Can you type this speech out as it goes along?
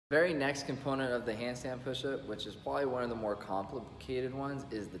Very next component of the handstand push-up, which is probably one of the more complicated ones,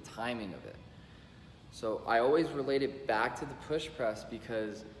 is the timing of it. So I always relate it back to the push press,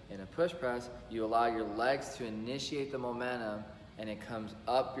 because in a push press, you allow your legs to initiate the momentum and it comes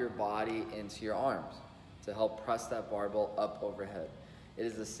up your body into your arms to help press that barbell up overhead. It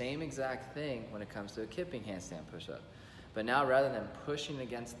is the same exact thing when it comes to a kipping handstand push-up. But now, rather than pushing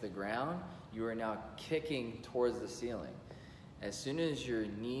against the ground, you are now kicking towards the ceiling. As soon as your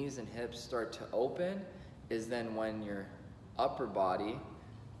knees and hips start to open is then when your upper body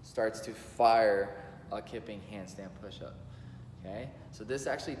starts to fire a kipping handstand push-up, okay? So this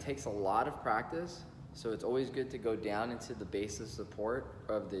actually takes a lot of practice, so it's always good to go down into the base of support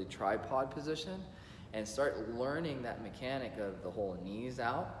of the tripod position and start learning that mechanic of the whole knees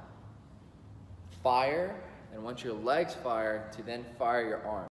out, fire, and once your legs fire, to then fire your arms.